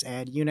answers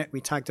ad unit.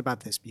 We talked about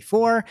this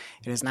before.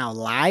 It is now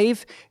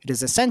live. It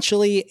is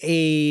essentially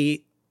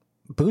a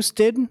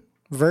boosted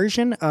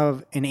version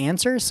of an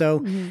answer.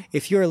 So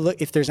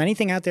if there's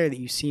anything out there that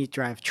you see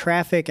drive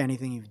traffic,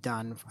 anything you've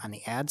done on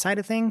the ad side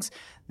of things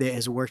that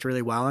has worked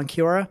really well on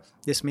Quora,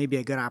 this may be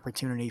a good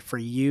opportunity for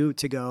you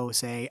to go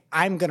say,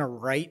 I'm going to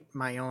write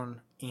my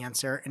own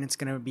answer and it's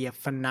going to be a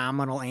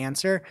phenomenal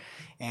answer.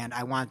 And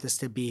I want this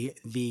to be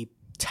the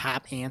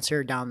top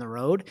answer down the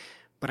road,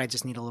 but I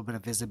just need a little bit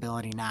of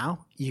visibility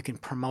now. You can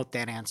promote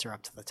that answer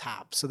up to the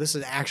top. So this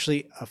is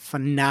actually a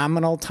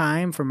phenomenal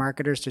time for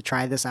marketers to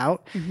try this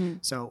out.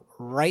 So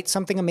write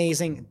something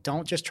amazing.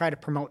 Don't just try to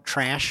promote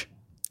trash.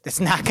 That's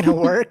not going to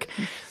work.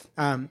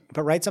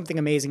 But write something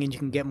amazing and you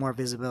can get more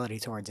visibility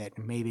towards it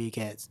and maybe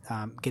get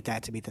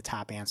that to be the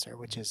top answer,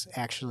 which is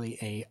actually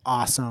a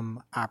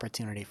awesome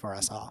opportunity for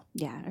us all.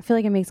 Yeah, I feel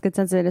like it makes good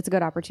sense that it's a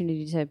good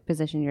opportunity to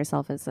position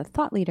yourself as a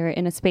thought leader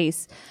in a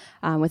space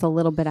with a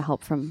little bit of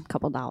help from a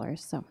couple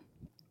dollars. So.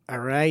 All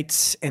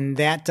right. And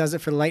that does it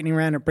for the lightning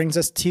round. It brings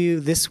us to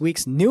this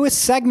week's newest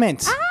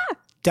segment,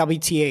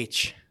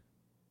 WTH.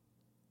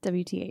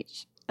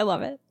 WTH. I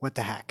love it. What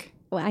the heck?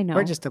 Well, I know.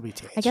 Or just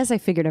WTH. I guess I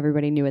figured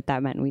everybody knew what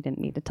that meant and we didn't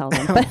need to tell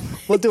them. But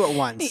we'll do it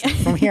once.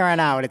 From here on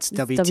out, it's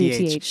WTH.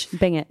 WTH.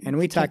 Bing it. And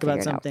we talk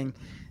about something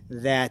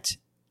that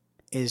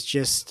is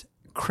just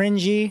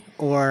cringy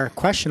or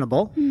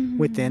questionable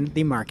within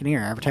the marketing or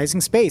advertising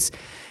space.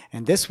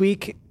 And this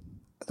week,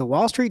 the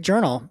Wall Street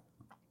Journal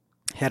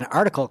had an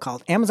article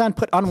called Amazon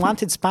Put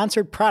Unwanted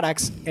Sponsored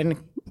Products in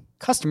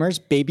Customers'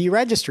 Baby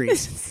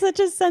Registries. Such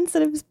a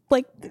sensitive,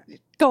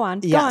 go on.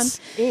 Yes.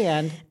 Go on.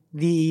 And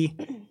the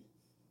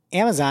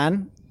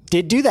Amazon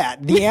did do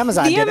that. The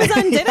Amazon did it.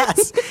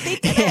 Yes. They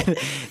did it.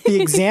 The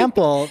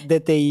example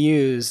that they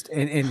used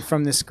and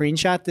from the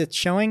screenshot that's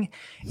showing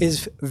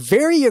is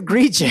very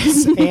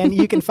egregious. And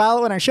you can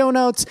follow in our show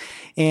notes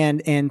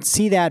and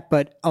see that.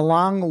 But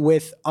along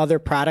with other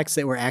products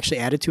that were actually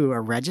added to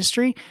a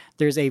registry,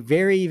 there's a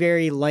very,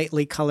 very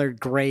lightly colored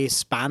gray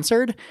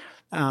sponsored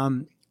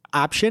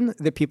option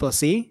that people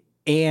see.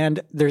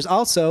 And there's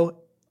also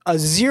a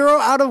 0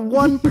 out of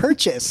 1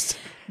 purchased.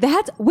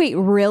 Wait,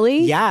 really?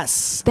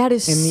 Yes. That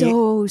is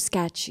so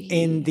sketchy.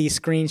 In the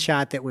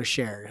screenshot that was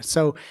shared.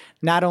 So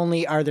not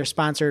only are there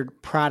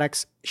sponsored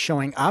products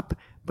showing up,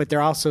 but they're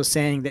also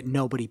saying that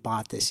nobody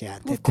bought this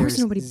yet. Well, of course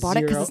nobody bought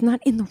it because it's not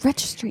in the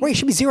registry. Wait, it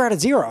should be 0 out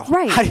of 0.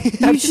 Right.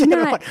 You should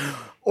not.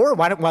 Or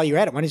while you're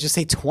at it, why don't you just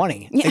say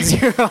 20? Yeah. Like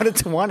 0 out of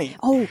 20.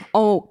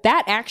 Oh,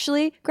 that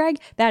actually, Greg,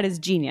 that is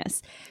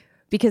genius.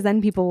 Because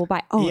then people will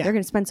buy, they're going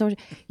to spend so much.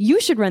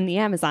 You should run the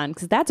Amazon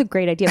because that's a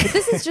great idea. But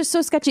this is just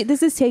so sketchy.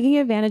 This is taking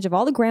advantage of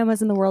all the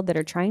grandmas in the world that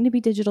are trying to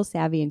be digital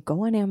savvy and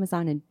go on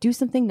Amazon and do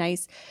something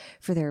nice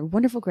for their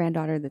wonderful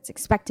granddaughter that's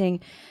expecting.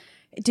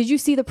 Did you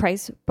see the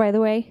price, by the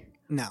way?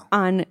 No.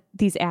 on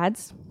these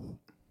ads?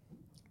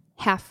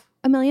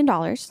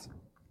 $500,000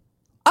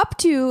 up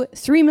to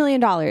 $3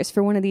 million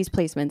for one of these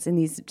placements in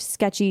these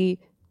sketchy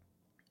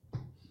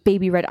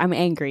baby red. I'm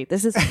angry.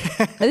 This is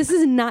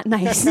not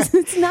nice.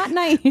 It's not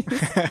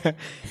nice.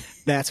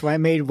 That's why I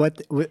made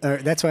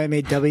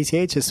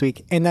WTH this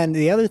week. And then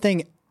the other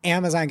thing,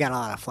 Amazon got a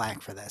lot of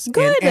flack for this.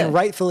 Good. And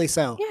rightfully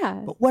so.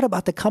 Yeah. But what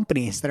about the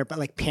companies that are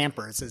like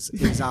Pampers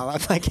is all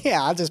up like,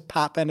 yeah, I'll just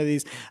pop into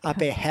these, I'll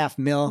pay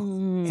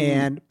 $500,000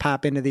 and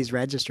pop into these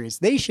registries.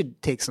 They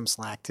should take some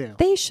slack too.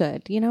 They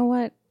should. You know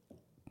what?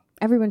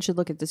 Everyone should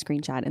look at the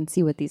screenshot and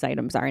see what these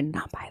items are and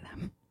not buy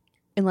them.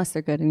 Unless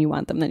they're good and you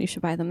want them, then you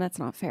should buy them. That's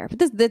not fair.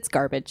 But that's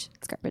garbage.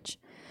 It's garbage.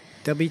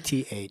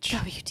 WTH.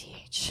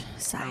 WTH.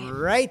 Sigh. All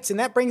right. And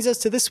that brings us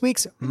to this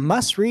week's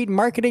must-read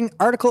marketing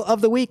article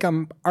of the week.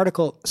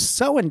 Article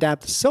so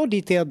in-depth, so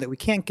detailed that we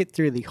can't get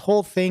through the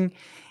whole thing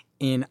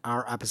in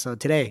our episode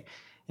today.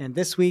 And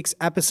this week's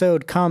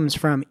episode comes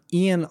from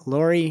Ian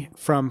Laurie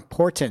from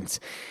Portent.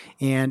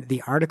 And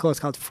the article is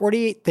called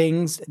 48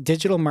 Things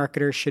Digital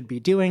Marketers Should Be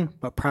Doing,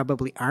 but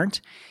Probably Aren't.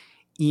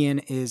 Ian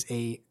is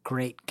a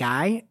great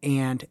guy.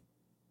 And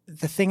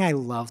the thing I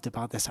loved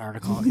about this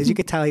article is you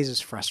could tell he's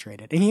just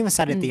frustrated. And he even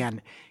said at the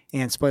end,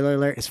 and spoiler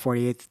alert, his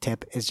 48th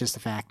tip is just the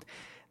fact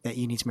that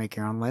you need to make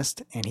your own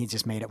list. And he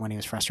just made it when he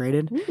was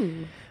frustrated.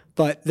 Ooh.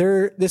 But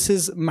this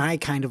is my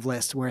kind of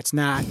list where it's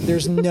not,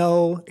 there's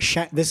no,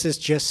 this is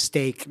just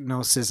steak,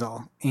 no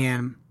sizzle.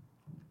 And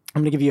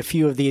I'm going to give you a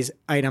few of these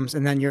items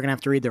and then you're going to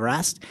have to read the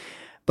rest.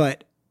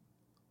 But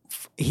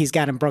he's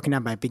got them broken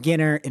down by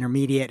beginner,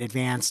 intermediate,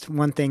 advanced.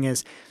 One thing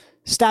is,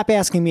 stop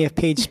asking me if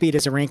page speed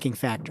is a ranking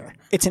factor.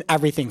 It's an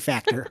everything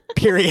factor,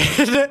 period.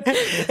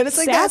 And it's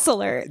like, Sass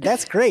alert.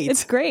 That's great.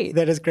 It's great.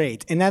 That is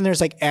great. And then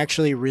there's like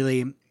actually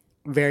really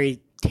very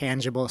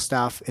tangible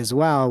stuff as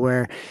well,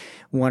 where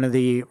one of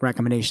the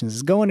recommendations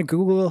is go into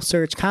Google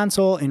Search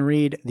Console and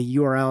read the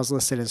URLs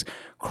listed as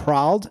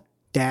crawled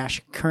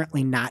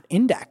currently not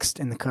indexed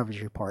in the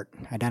coverage report.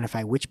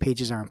 Identify which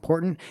pages are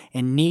important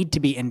and need to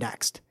be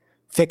indexed.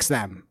 Fix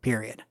them,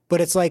 period.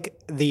 But it's like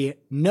the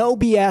no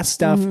BS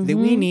stuff that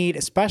we need,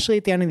 especially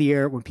at the end of the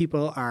year when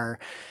people are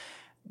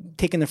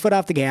taking their foot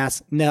off the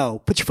gas.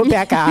 No, put your foot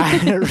back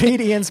on. Read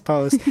Ian's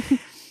post.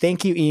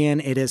 Thank you, Ian.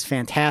 It is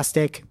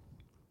fantastic.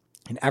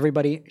 And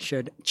everybody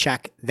should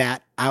check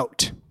that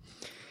out.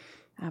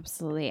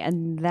 Absolutely.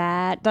 And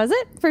that does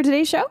it for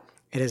today's show.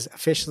 It is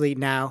officially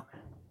now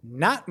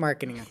not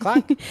Marketing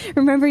O'Clock.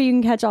 Remember, you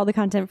can catch all the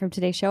content from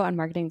today's show on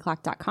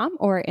marketingoclock.com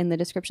or in the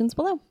descriptions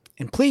below.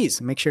 And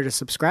please make sure to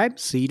subscribe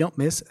so you don't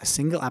miss a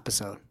single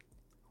episode.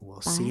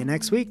 We'll see you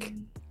next week.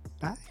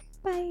 Bye.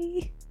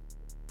 Bye.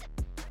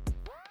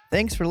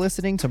 Thanks for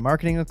listening to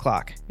Marketing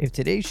O'Clock. If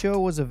today's show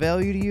was of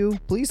value to you,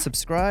 please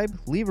subscribe,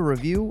 leave a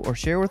review, or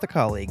share with a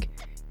colleague.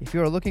 If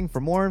you are looking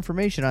for more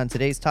information on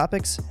today's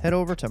topics, head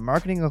over to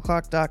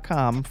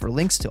marketingoclock.com for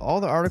links to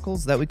all the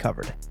articles that we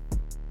covered.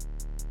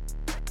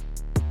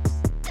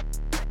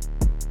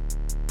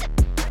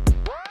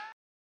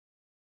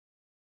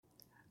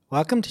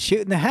 Welcome to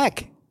Shooting the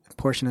Heck, a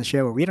portion of the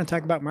show where we don't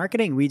talk about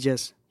marketing, we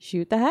just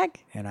shoot the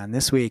heck. And on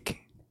this week,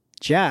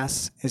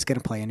 Jess is going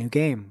to play a new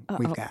game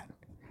we've got.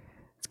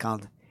 It's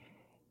called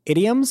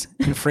Idioms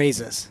and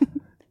Phrases.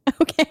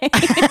 Okay.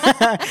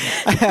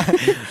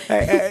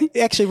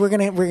 Actually, we're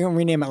gonna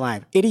rename it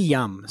live.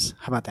 Idioms.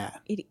 How about that?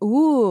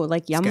 Ooh,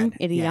 like yum.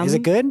 Idiom. Yeah. Is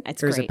it good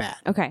It's or great. is it bad?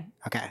 Okay.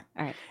 Okay.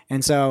 All right.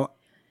 And so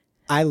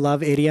I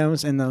love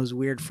idioms and those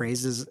weird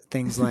phrases,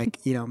 things like,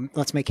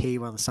 let's make hay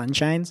while the sun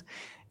shines.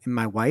 And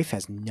my wife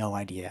has no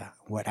idea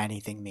what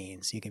anything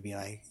means. You could be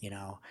like,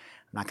 I'm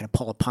not going to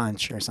pull a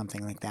punch or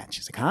something like that. And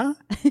she's like, huh?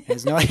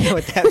 Has no idea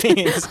what that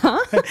means.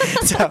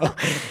 So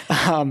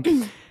I'm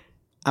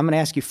going to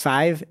ask you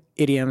 5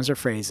 idioms or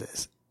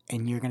phrases,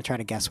 and you're going to try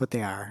to guess what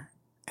they are,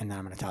 and then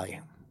I'm going to tell you.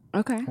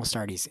 Okay. We'll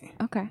start easy.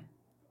 Okay.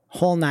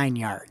 Whole 9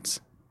 yards.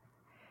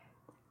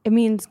 It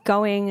means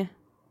going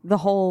the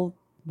whole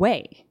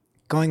way.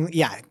 Going,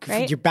 yeah,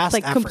 right? Your best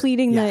like effort.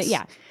 completing Yes.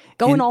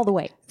 going all the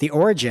way. The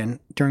origin,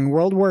 during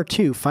World War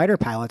II, fighter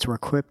pilots were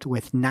equipped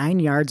with 9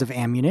 yards of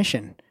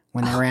ammunition.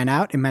 When they ran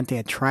out, it meant they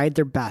had tried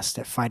their best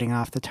at fighting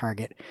off the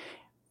target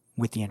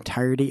with the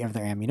entirety of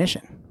their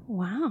ammunition.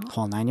 Wow.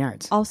 Whole 9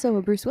 yards. Also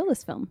a Bruce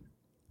Willis film.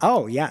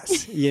 Oh,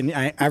 yes.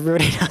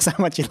 Everybody knows how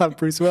much you love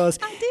Bruce Willis.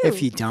 I do.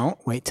 If you don't,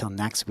 wait till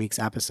next week's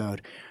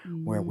episode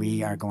where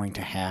we are going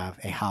to have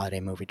a holiday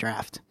movie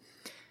draft.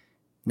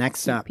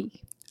 Next up,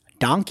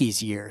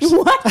 donkey's years.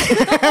 What?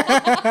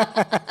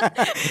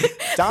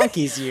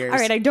 Donkey's years. All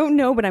right, I don't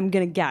know, but I'm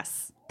going to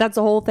guess. That's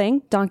the whole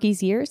thing?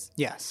 Donkey's years?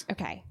 Yes.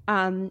 Okay.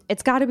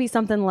 It's got to be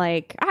something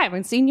like, I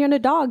haven't seen you in a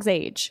dog's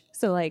age.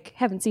 So, like,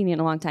 haven't seen you in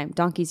a long time.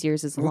 Donkey's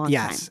years is a long time.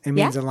 Yes, it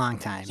means a long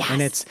time. Yes.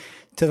 And it's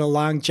to the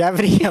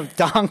longevity of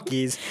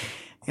donkeys.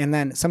 And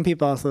then some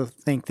people also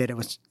think that it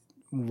was,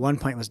 one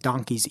point was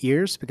donkey's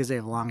ears because they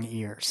have long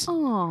ears.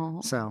 Oh,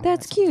 So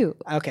that's cute.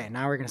 Okay,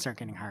 now we're going to start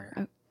getting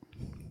harder.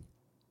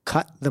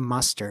 Cut the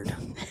mustard.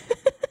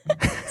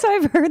 So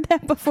I've heard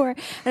that before, and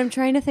I'm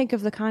trying to think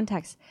of the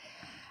context.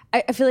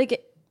 I feel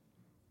like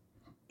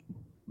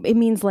it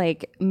means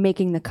like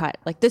making the cut.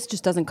 Like this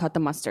just doesn't cut the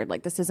mustard.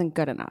 Like this isn't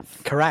good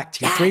enough.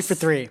 Correct. You're 3 for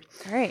 3.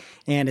 All right.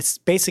 And it's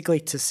basically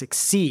to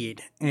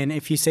succeed. And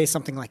if you say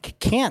something like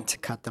can't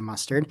cut the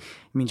mustard, it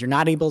means you're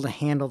not able to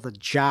handle the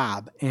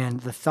job.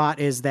 And the thought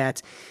is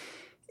that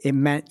it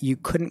meant you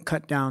couldn't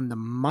cut down the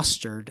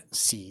mustard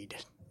seed.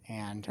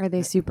 And Are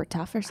they super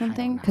tough or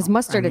something? Because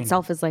mustard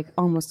itself is like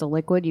almost a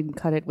liquid. You can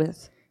cut it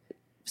with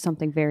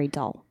something very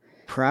dull.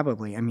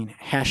 probably, I mean,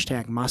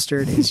 hashtag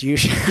mustard is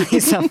usually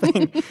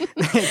something.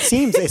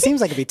 It seems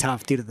like it'd be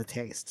tough due to the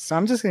taste. So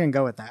I'm just going to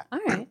go with that. All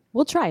right.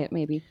 We'll try it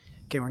maybe.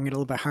 Okay, we're going to get a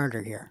little bit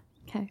harder here.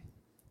 Okay.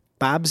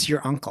 Bob's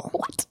your uncle.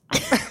 What?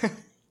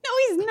 No,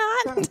 he's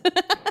not.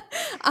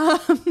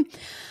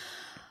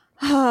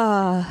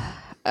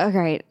 All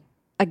right.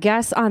 A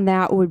guess on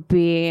that would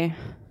be,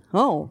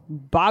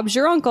 Bob's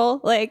your uncle.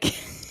 Like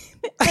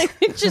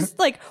just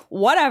like,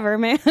 whatever,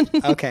 man.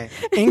 Okay.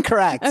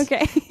 Incorrect.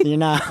 Okay. You're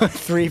now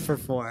 3 for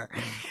 4.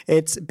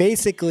 It's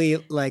basically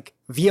like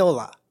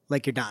viola,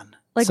 like you're done.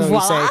 Like so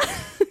voila? You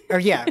say, or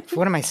yeah,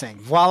 what am I saying?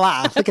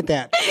 Voila. Look at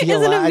that.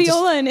 Viola. Isn't a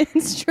viola an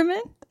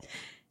instrument?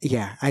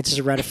 Yeah, I just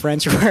read a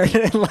French word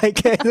and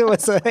like it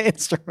was an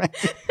instrument.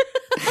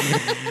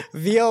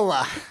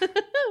 Viola.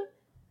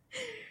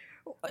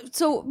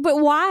 So, but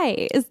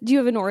why? Do you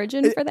have an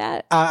origin for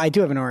that? I do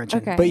have an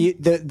origin. Okay.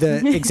 But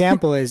the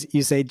example is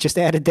you say, just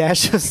add a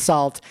dash of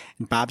salt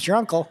and Bob's your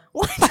uncle.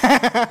 What?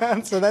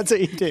 So that's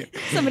what you do.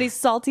 Somebody's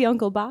salty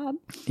Uncle Bob.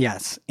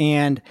 Yes.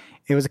 And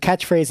it was a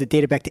catchphrase that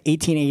dated back to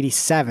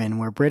 1887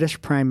 where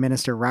British Prime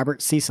Minister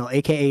Robert Cecil,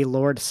 a.k.a.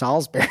 Lord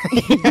Salisbury,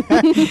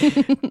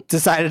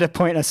 decided to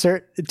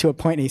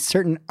appoint a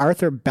certain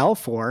Arthur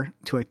Balfour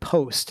to a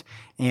post.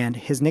 And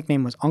his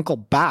nickname was Uncle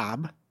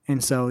Bob.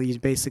 And so he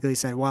basically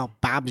said, well,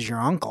 Bob's your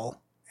uncle.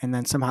 And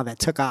then somehow that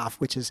took off,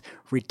 which is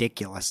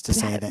ridiculous to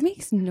say that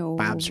makes no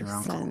Bob's your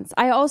uncle. sense.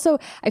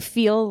 I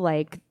feel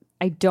like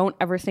I don't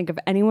ever think of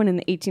anyone in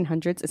the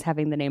 1800s as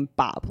having the name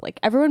Bob. Like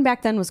everyone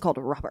back then was called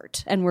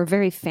Robert and we're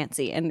very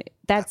fancy. And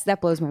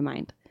that blows my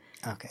mind.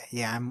 Okay.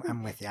 Yeah,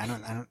 I'm with you. I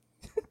don't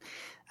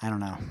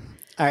know.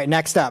 All right.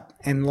 Next up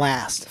and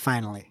last,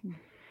 finally,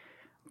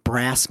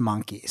 Brass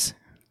Monkeys.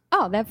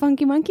 Oh, that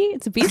Funky Monkey?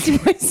 It's a Beastie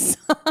Boys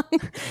song.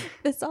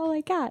 That's all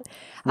I got.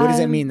 What does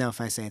it mean though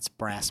if I say it's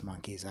Brass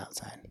Monkeys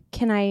outside?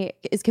 Can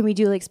we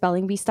do like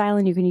spelling bee style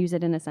and you can use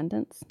it in a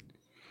sentence?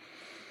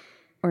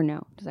 Or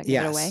no? Does that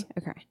give it away?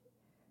 Okay.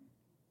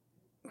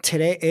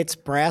 Today it's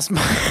Brass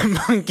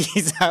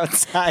Monkeys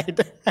outside.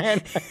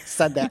 And I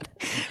said that.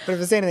 But if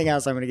I say anything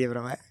else, I'm going to give it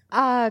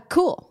away.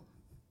 Cool.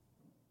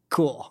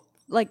 Cool.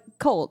 Like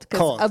cold. Because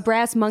Cold. a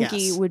brass monkey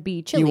Yes. would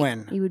be chilly. You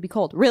win. You would be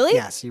cold. Really?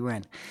 Yes, you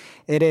win.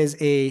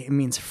 It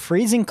means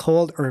freezing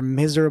cold or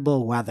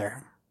miserable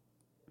weather.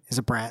 Is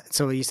a brass.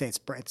 So you say it's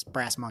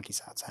Brass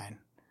Monkeys outside.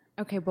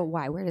 Okay, but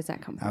why? Where does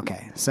that come from?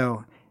 Okay,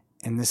 so,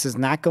 and this is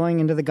not going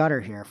into the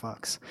gutter here,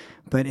 folks,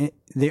 but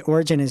the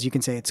origin is you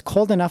can say it's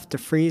cold enough to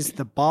freeze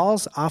the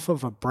balls off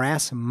of a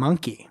brass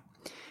monkey.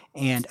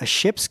 And a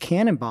ship's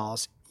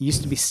cannonballs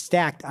used to be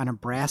stacked on a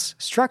brass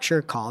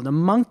structure called a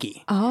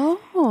monkey. Oh.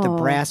 The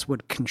brass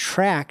would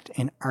contract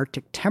in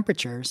Arctic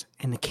temperatures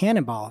and the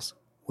cannonballs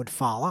would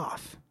fall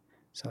off.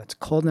 So it's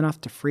cold enough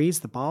to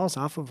freeze the balls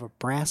off of a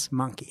brass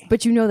monkey.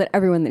 But you know that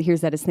everyone that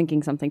hears that is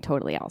thinking something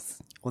totally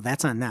else. Well,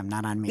 that's on them,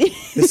 not on me.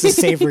 This is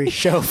a savory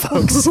show,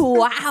 folks.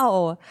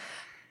 Wow.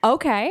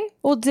 Okay.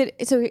 Well, did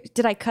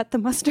I cut the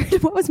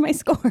mustard? What was my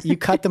score? You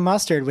cut the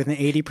mustard with an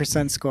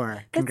 80%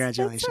 score.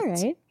 Congratulations.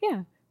 That's all right.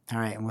 Yeah. All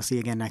right, and we'll see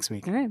you again next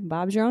week. All right.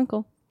 Bob's your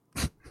uncle.